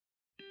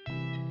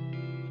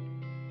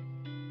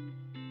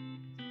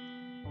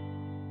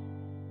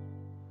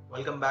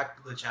Welcome back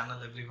to the channel,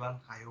 everyone.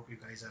 I hope you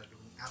guys are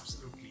doing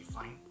absolutely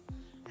fine.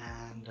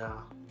 And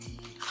we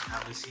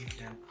have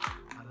received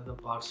another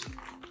parcel,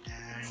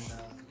 and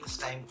this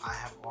time I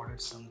have ordered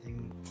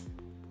something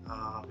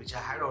which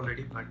I had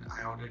already, but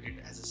I ordered it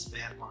as a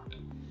spare part.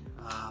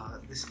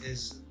 This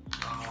is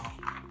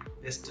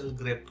pistol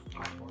grip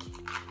tripod.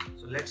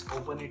 So let's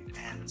open it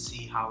and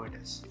see how it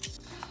is.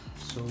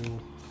 So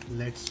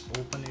let's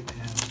open it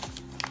and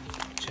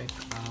check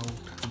out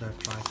the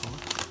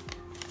tripod.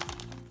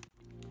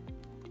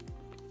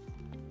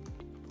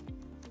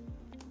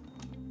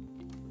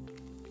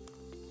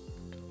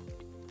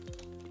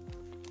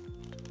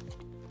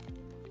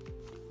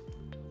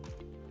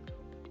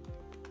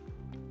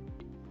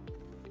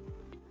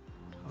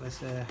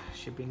 वैसे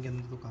shipping के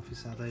अंदर तो काफ़ी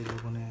ज़्यादा ये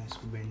लोगों ने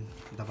इसको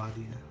बेंड दबा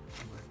दिया है,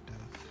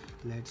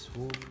 बट लेट्स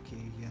होप कि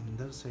ये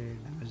अंदर से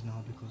डैमेज ना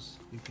हो, because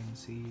you can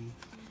see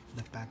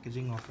the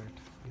packaging of it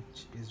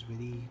which is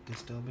very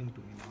disturbing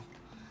to me now.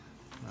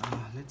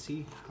 Let's see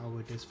how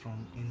it is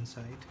from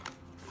inside.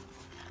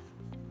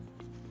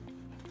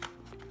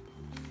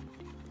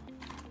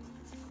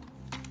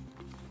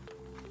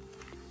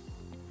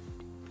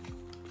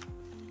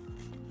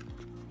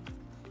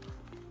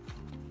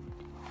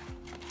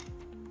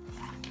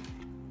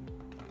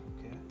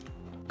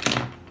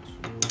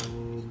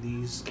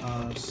 These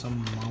are some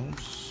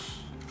mounts.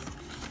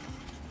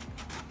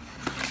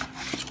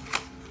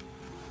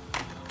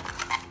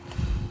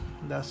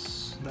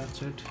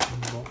 That's it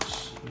in the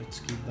box. Let's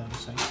keep that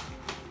aside.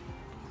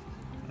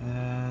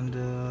 And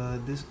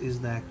this is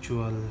the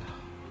actual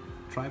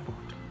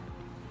tripod.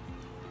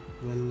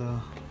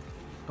 Well,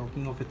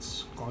 talking of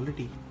its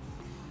quality,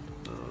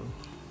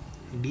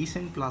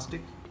 decent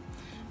plastic,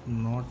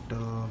 not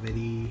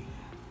very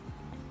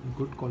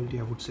good quality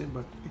I would say,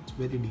 but it's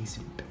very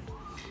decent.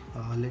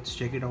 Let's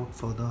check it out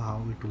further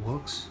how it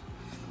works.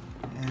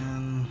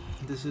 And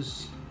this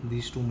is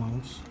these two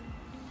mounts,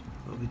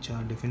 which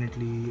are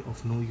definitely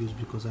of no use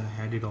because I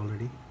had it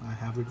already. I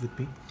have it with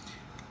me.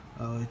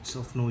 It's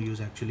of no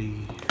use actually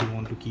if you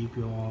want to keep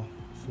your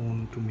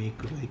phone to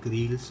make like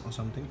reels or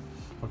something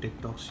or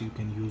TikToks. You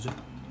can use it.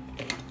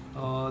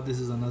 This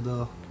is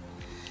another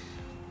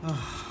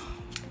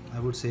I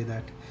would say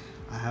that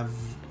I have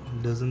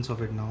dozens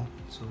of it now,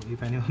 so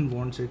if anyone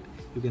wants it,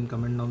 you can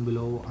comment down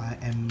below. I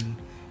am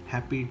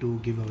happy to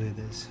give away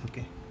this.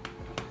 Okay,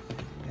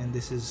 and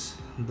this is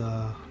the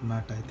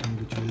nut I think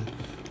which will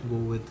go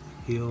with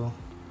here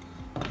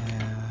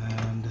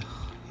and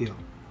here,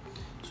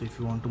 so if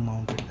you want to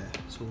mount it there,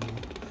 so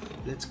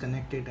let's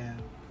connect it. And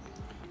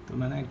तो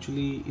मैंने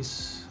actually इस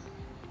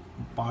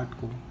part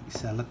को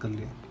इससे अलग कर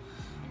लिया,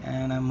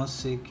 and I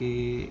must say कि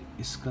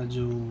इसका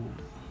जो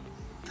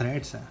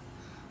थ्रेड्स है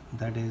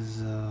that is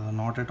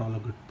not at all a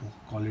good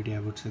quality I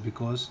would say,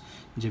 because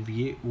जब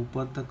ये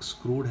ऊपर तक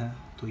screwed है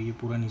तो ये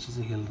पूरा नीचे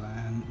से हिल रहा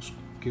है, एंड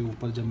उसके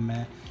ऊपर जब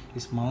मैं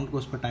इस माउंट को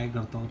उस पर टाई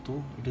करता हूँ तो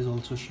it is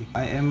also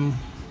shaky.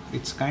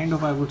 It's kind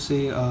of I would say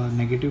a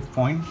negative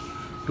point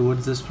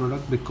towards this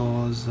product,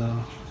 because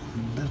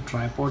the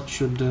tripod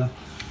should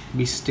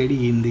be steady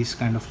in these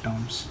kind of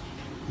terms,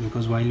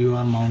 because while you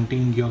are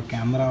mounting your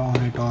camera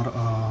on it or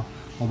a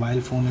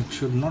mobile phone, it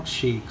should not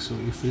shake. So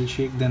if it will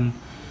shake, then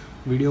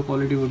video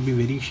quality would be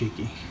very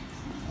shaky,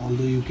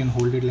 although you can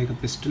hold it like a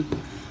pistol.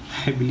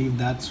 I believe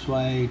that's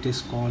why it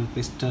is called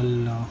pistol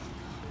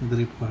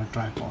grip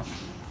tripod.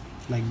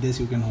 Like this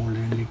you can hold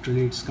it,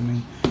 literally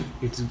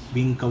it's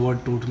being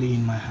covered totally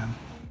in my hand.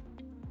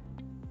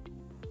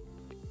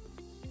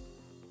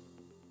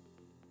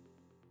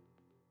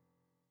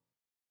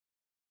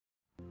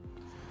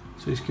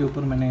 So इसके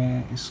ऊपर मैंने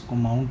इसको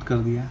mount कर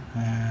दिया,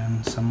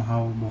 and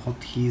somehow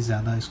बहुत ही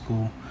ज़्यादा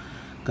इसको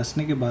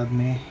कसने के बाद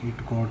में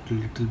it got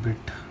little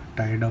bit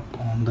tied up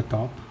on the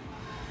top.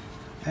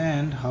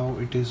 And how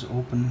it is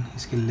open,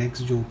 इसके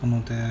legs जो open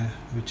होते हैं,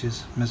 which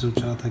is मैं सोच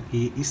रहा था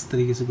कि इस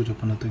तरीके से कुछ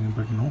open होते हैं,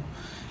 but no,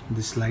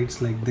 this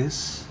slides like this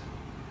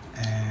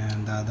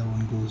and the other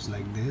one goes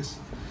like this,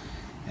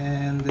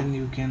 and then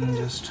you can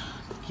just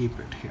keep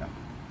it here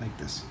like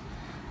this.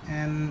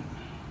 And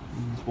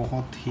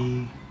बहुत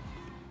ही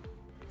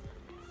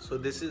So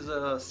this is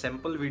a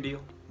sample video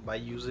by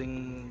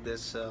using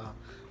this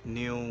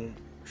new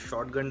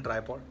shotgun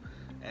tripod,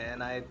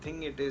 and I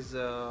think it is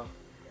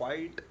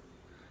quite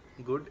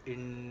good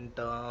in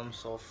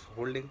terms of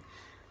holding.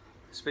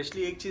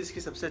 Especially एक चीज़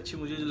की सबसे अच्छी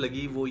मुझे जो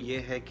लगी वो ये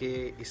है कि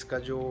इसका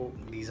जो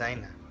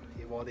डिज़ाइन है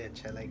ये बहुत ही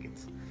अच्छा है.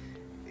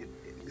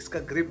 लाइक इसका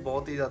ग्रिप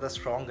बहुत ही ज़्यादा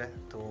स्ट्रॉन्ग है,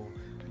 तो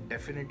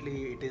definitely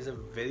it is a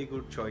very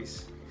good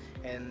choice.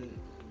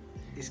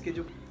 And इसके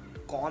जो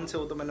कौन से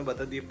हो तो मैंने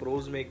बता दिए.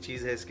 प्रोज में एक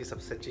चीज़ है इसकी,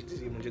 सबसे अच्छी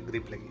चीज़ मुझे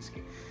ग्रिप लगी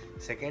इसकी.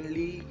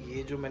 सेकेंडली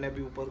ये जो मैंने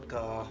अभी ऊपर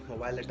का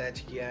मोबाइल अटैच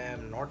किया है, आई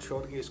एम नॉट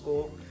श्योर कि इसको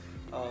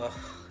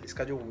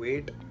इसका जो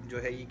वेट जो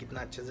है ये कितना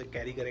अच्छे से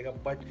कैरी करेगा,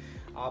 बट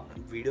आप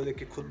वीडियो देख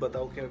के खुद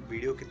बताओ कि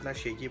वीडियो कितना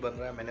शेकी बन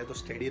रहा है. मैंने तो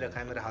स्टेडी रखा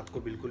है मेरे हाथ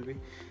को बिल्कुल भी,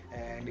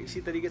 एंड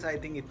इसी तरीके से आई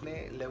थिंक इतने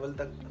लेवल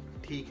तक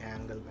ठीक है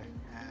एंगल में,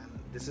 and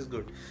this is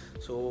good.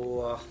 So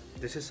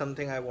this is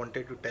something I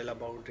wanted to tell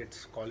about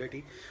its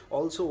quality.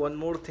 Also one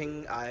more thing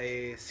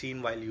I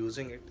seen while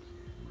using it,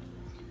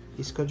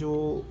 इसका जो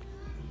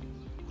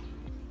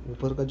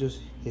ऊपर का जो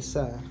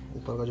हिस्सा है,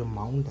 ऊपर का जो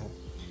माउंट है,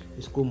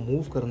 इसको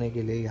मूव करने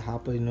के लिए यहाँ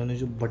पर इन्होंने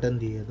जो बटन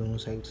दिए हैं दोनों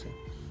साइड से,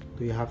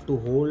 तो you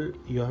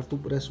have to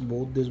press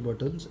both this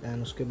buttons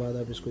and उसके बाद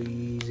आप इसको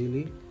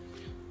ईजीली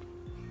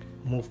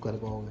मूव कर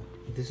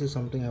पाओगे. This is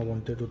something I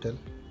wanted to tell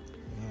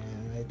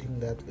and I think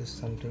that is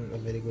something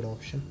a very good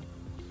option.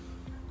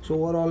 So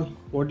overall,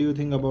 what do you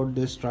think about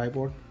this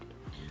tripod?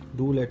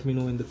 Do let me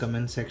know in the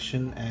comment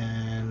section,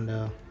 and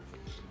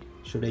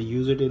should I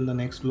use it in the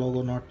next vlog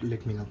or not?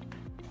 Let me know.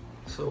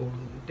 So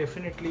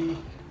definitely,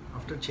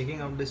 after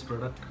checking out this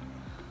product,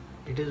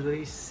 it is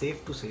very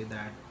safe to say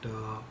that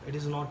it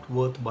is not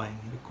worth buying,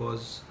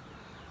 because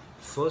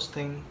first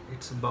thing,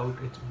 it's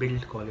about its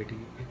build quality.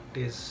 It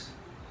is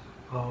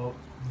a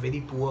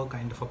very poor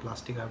kind of a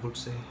plastic, I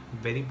would say,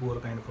 very poor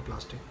kind of a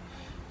plastic.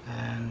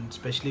 And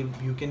especially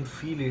you can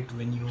feel it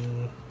when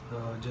you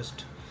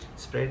just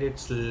spread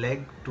its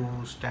leg to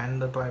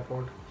stand the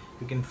tripod.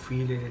 You can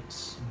feel it,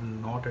 it's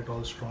not at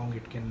all strong.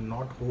 It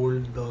cannot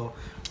hold the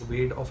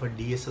weight of a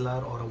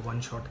DSLR or a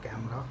one-shot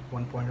camera,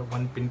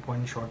 one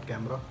pinpoint shot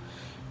camera,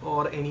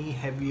 or any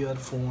heavier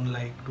phone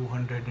like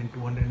 200 and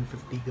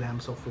 250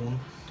 grams of phone.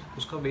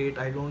 Uska weight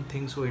I don't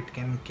think so it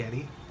can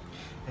carry.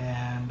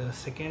 And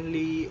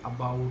secondly,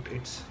 about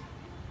its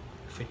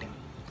fitting,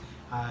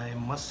 I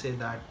must say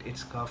that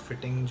its का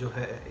fitting जो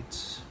है,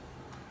 it's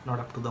not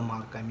up to the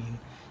mark. I mean,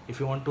 if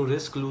you want to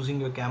risk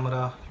losing your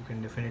camera, you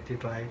can definitely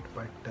try it,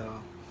 but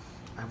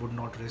I would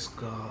not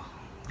risk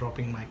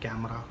dropping my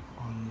camera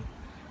on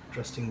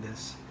trusting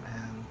this.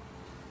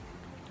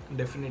 And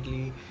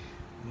definitely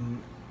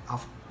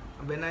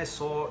when I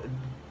saw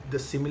the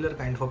similar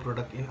kind of a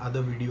product in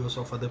other videos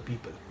of other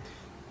people,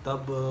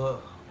 तब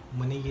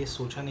मैंने ये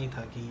सोचा नहीं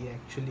था कि ये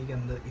actually के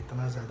अंदर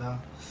इतना ज़्यादा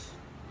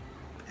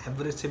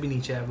एवरेज से भी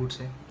नीचे. I would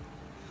say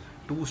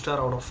 2 star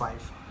out of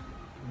 5.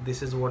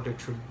 This is what it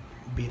should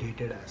be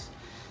rated as.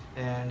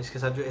 And इसके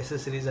साथ जो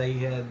एसेसरीज आई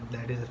है,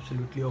 that is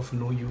absolutely of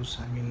no use.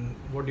 I mean,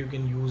 what you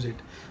can use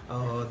it,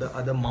 the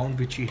other mount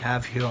which you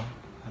have here,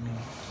 I mean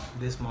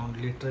this mount,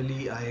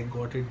 literally I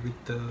got it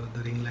with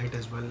the ring light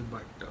as well,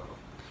 but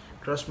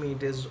trust me,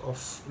 it is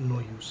of no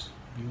use.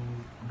 You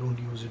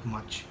don't use it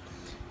much.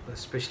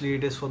 Especially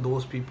it is for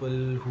those people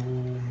who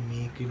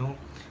make, you know,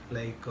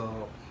 like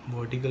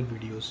vertical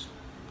videos.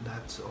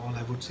 That's all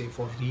I would say,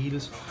 for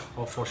reels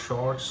or for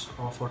shorts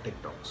or for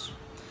TikToks.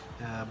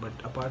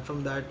 But apart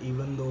from that,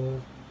 even though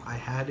I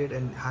had it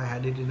and I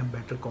had it in a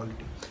better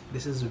quality,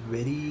 this is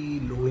very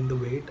low in the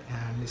weight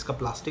and इसका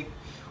plastic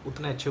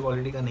उतना अच्छे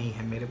quality का नहीं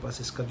है. मेरे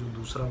पास इसका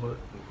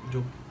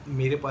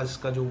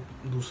जो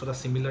दूसरा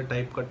सिमिलर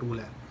टाइप का टूल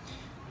है,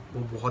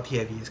 वो बहुत ही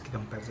हैवी है इसके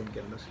कंपैरिजन के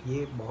अंदर.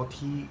 ये बहुत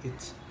ही,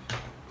 it's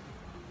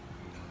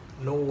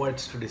no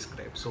words to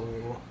describe. So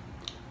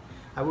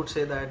I would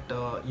say that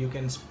you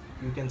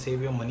can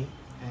save your money,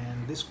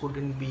 and this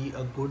couldn't be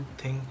a good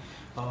thing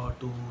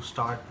to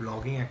start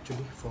vlogging.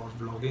 Actually, for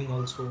vlogging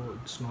also,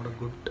 it's not a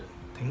good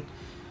thing.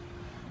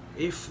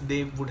 If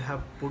they would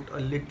have put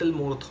a little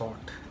more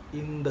thought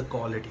in the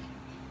quality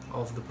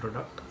of the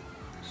product,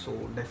 so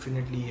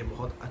definitely ये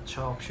बहुत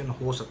अच्छा option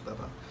हो सकता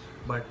था.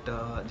 But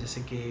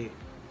जैसे कि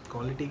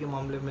quality के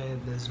मामले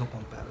में there is no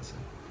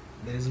comparison,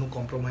 there is no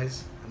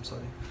compromise. I'm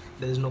sorry,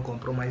 there is no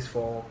compromise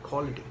for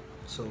quality.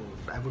 So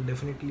I would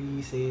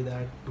definitely say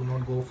that do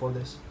not go for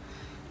this,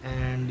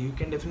 and you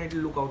can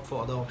definitely look out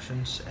for other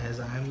options,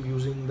 as I am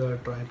using the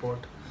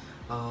tripod.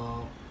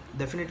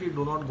 Definitely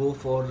do not go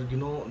for,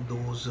 you know,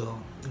 those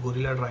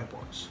gorilla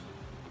tripods.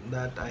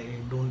 That I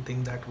don't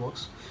think that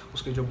works.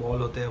 उसके जो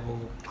ball होते हैं वो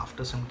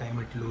after some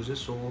time it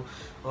loses. So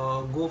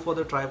go for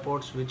the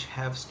tripods which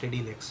have steady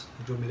legs.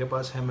 जो मेरे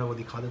पास है मैं वो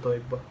दिखा देता हूँ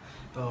एक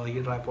बार.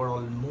 ये tripod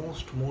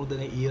almost more than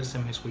a year से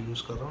मैं इसको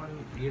यूज़ कर रहा हूँ,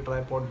 एंड ये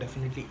ट्राईपॉड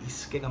डेफिनेटली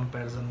इसके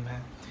कंपैरिजन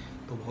में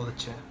तो बहुत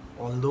अच्छा है.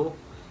 ऑल्दो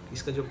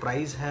इसका जो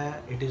प्राइस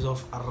है, it is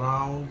of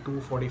around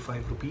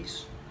 245 rupees,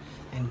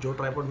 and जो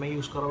ट्राईपॉड मैं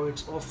यूज़ कर रहा हूँ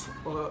it's of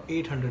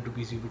 800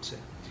 rupees, you would say.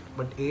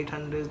 But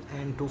 800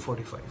 and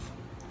 245.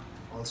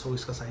 Also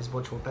इसका साइज़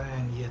बहुत छोटा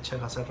है, एंड ये अच्छा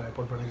खासा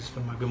ट्राईपॉड पड़ा है जिस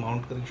पर मैं अभी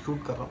माउंट करके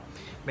शूट कर रहा हूँ.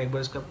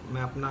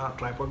 मैं अपना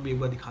ट्राईपॉड भी एक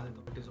बार दिखा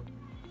देता हूँ.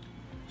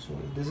 So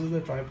this is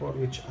the tripod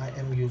which I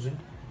am using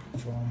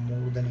from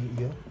more than a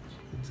year.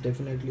 It's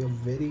definitely a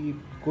very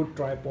good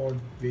tripod,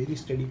 very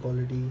steady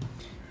quality,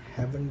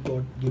 haven't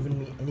given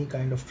me any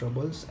kind of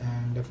troubles,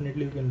 and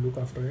definitely you can look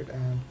after it,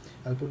 and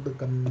I'll put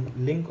the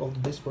link of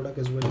this product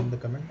as well in the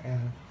comment.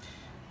 And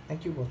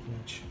thank you very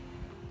much.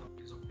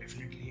 It's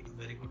definitely a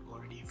very good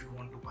quality if you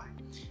want to buy.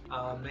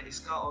 मैं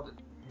इसका और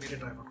मेरे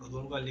tripod का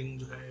दोनों का link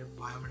जो है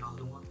bio में डाल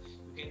दूंगा.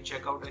 You can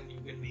check out and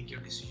you can make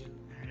your decision.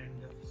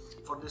 And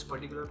for this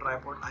particular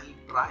tripod, I'll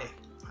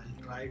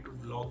try to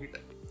vlog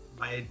it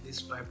by this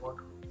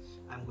tripod.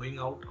 I'm going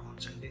out on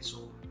Sunday,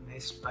 so मैं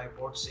इस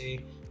tripod से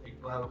एक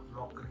बार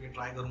vlog करके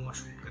try करूँगा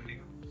shoot करने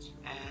का,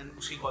 and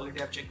उसकी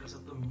quality आप check कर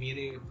सकते हो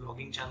मेरे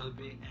vlogging channel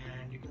पे,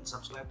 and you can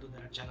subscribe to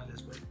that channel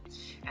as well.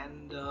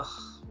 And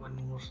one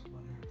more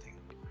thing,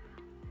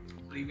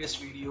 previous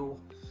video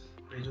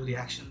पे जो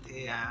reaction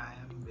थे, I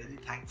am very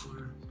thankful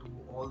to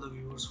all the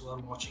viewers who are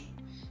watching,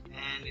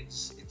 and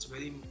it's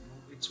very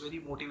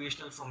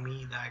motivational for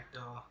me that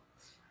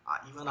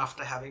even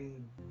after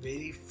having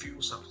very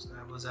few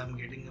subscribers, I'm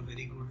getting a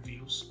very good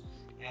views.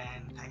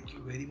 And thank you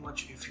very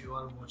much if you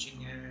are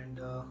watching, and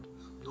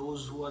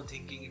those who are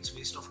thinking it's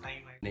waste of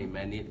time. नहीं,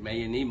 मैं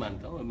ये नहीं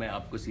मानता हूँ, मैं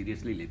आपको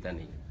seriously लेता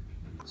नहीं.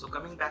 So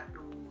coming back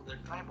to the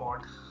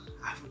tripod,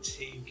 I would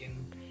say you can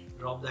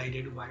drop the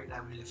idea to buy it.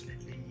 I will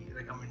definitely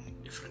recommend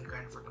different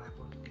kind of a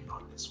tripod,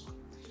 not this one.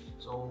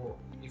 So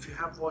if you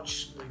have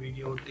watched the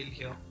video till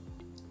here,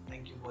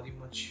 thank you very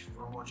much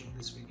for watching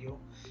this video,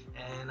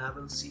 and I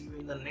will see you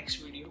in the next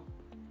video.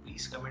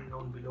 Please comment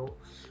down below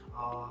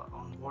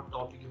on what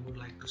topic you would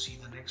like to see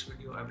the next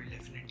video. I will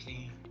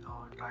definitely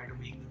try to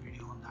make the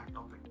video on that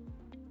topic.